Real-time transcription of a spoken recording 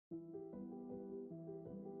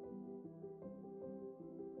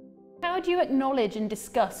How do you acknowledge and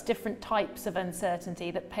discuss different types of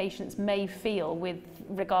uncertainty that patients may feel with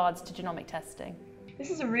regards to genomic testing?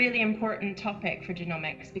 This is a really important topic for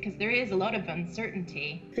genomics because there is a lot of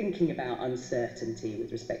uncertainty. Thinking about uncertainty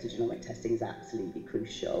with respect to genomic testing is absolutely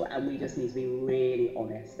crucial, and we just need to be really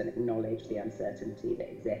honest and acknowledge the uncertainty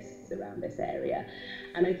that exists around this area.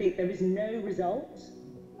 And I think there is no result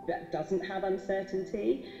that doesn't have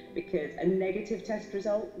uncertainty, because a negative test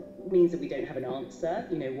result means that we don't have an answer.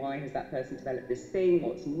 You know, why has that person developed this thing?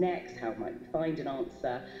 What's next? How might we find an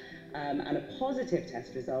answer? And a positive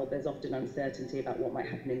test result, there's often uncertainty about what might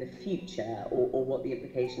happen in the future or what the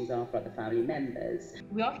implications are for other family members.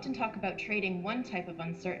 We often talk about trading one type of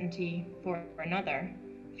uncertainty for another.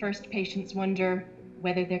 First, patients wonder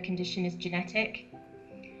whether their condition is genetic.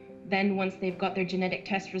 Then, once they've got their genetic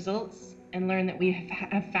test results and learn that we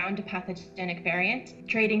have found a pathogenic variant,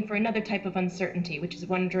 trading for another type of uncertainty, which is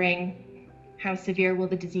wondering how severe will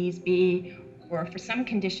the disease be, or for some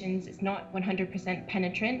conditions it's not 100%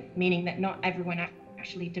 penetrant, meaning that not everyone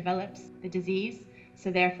actually develops the disease,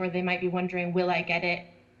 so therefore they might be wondering, will I get it,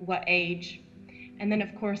 what age? And then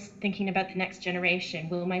of course thinking about the next generation,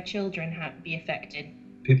 will my children be affected?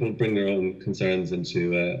 People bring their own concerns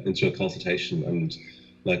into a consultation, and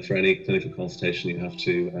like for any clinical consultation you have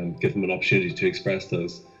to give them an opportunity to express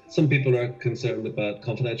those. Some people are concerned about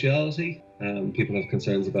confidentiality, people have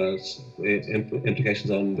concerns about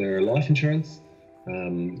implications on their life insurance.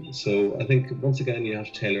 So I think once again you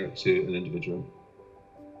have to tailor it to an individual.